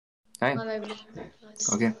है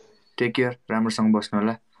okay take care राम्रोसँग बस्नु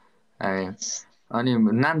होला अनि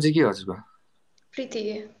नाम चाहिँ के हजुरको प्रीति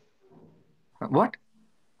what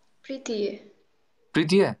Preeti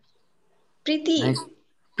Preeti Preeti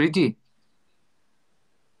Preeti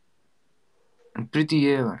Preeti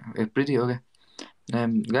A Preeti okay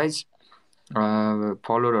guys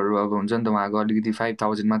फलोवरहरू अब हुन्छ नि त उहाँको अलिकति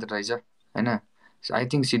 5000 मात्र रहेछ होइन I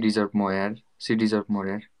think C deserve more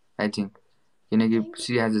यार आई थिङ्क किनकि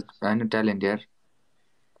सी हेज होइन ट्यालेन्ट यार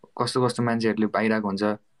कस्तो कस्तो मान्छेहरूले पाइरहेको हुन्छ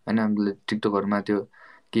होइन हामीले टिकटकहरूमा त्यो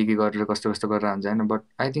के गरेर कस्तो गरेर हुन्छ होइन but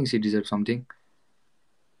I think C deserve something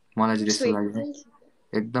मलाई चाहिँ त्यस्तो लाग्यो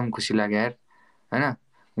एकदम खुसी लाग्यो यार होइन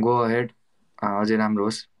गो अहेड अझै राम्रो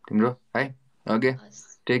होस् तिम्रो है okay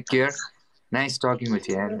take care nice talking with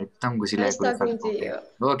you यार एकदम खुसी लाग्यो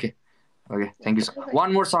okay thank you sir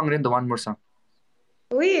one more song रे नि त वान मोर सङ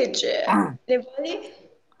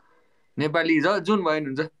नेपाली जुन भयो नि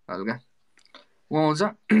हुन्छ हल्का ऊ आउँछ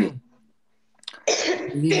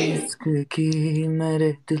इश्क की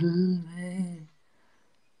मेरे दिल में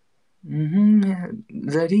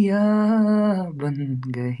जरिया बन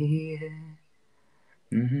गई है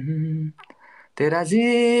तेरा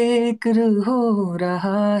जिक्र हो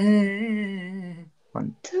रहा है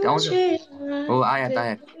ओ आया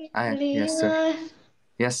यस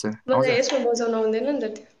सर मलाई यसमा बजाउन आउँदैन नि त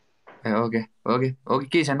त्यो ओके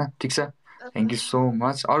केही छैन ठिक छ थ्याङ्क यू सो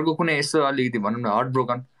मच अर्को कुनै यसो अलिकति भनौँ न heart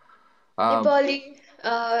broken Nepali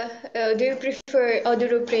do you prefer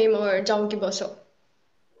अधुरो प्रेम और जाउँ कि बसौ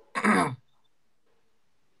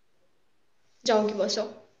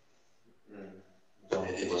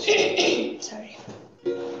Sorry.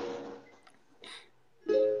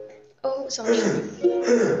 Oh, sorry.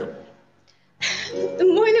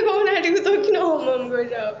 मैले गाउन आँटेको त किन हम्म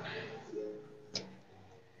गरेर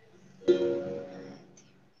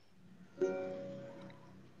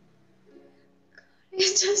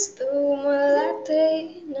जस्तो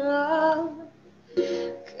लाग्दैन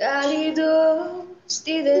खाली दोष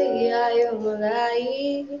दिँदै आयो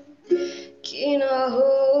मलाई किन हो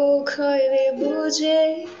खैले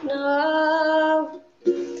बुझेन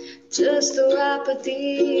जस्तो आपत्ति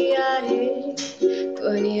आए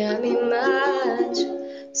पनि हामी माझ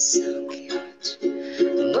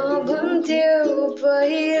म भन्थ्यो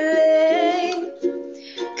पहिले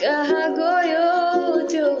कहाँ गयो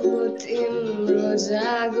त्यो तिम्रो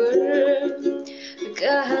जागर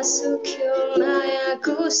कहाँ सुक्यो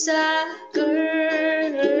मायाको सागर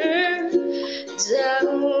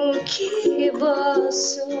जाऊँ कि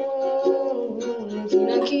बसौँ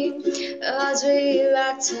किनकि अझै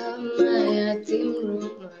लाग्छ माया तिम्रो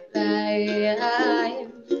मलाई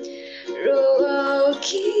रोऊ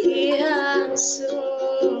कि हाँसौँ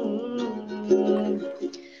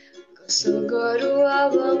कसो गरौँ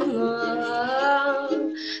अब म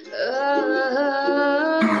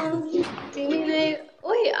तिमीले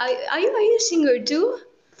ओइ are you singer too?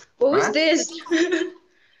 What was this?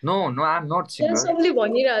 No, I'm not single. Somebody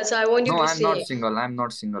भनिरहेछ I want you to say. No, I'm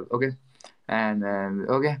not single. Okay. And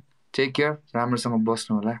okay, take care. राम्रोसँग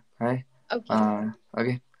बस्नु होला है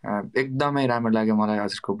ओके एकदमै राम्रो लाग्यो मलाई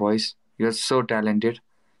हजुरको voice you are so talented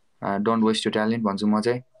don't West you talent भन्छु म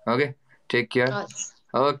चाहिँ ओके टेक केयर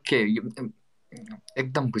ओके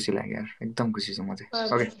एकदम खुसी लाग्यो यार एकदम खुसी छु म चाहिँ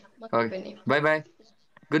okay by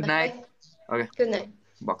good night okay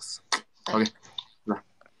box okay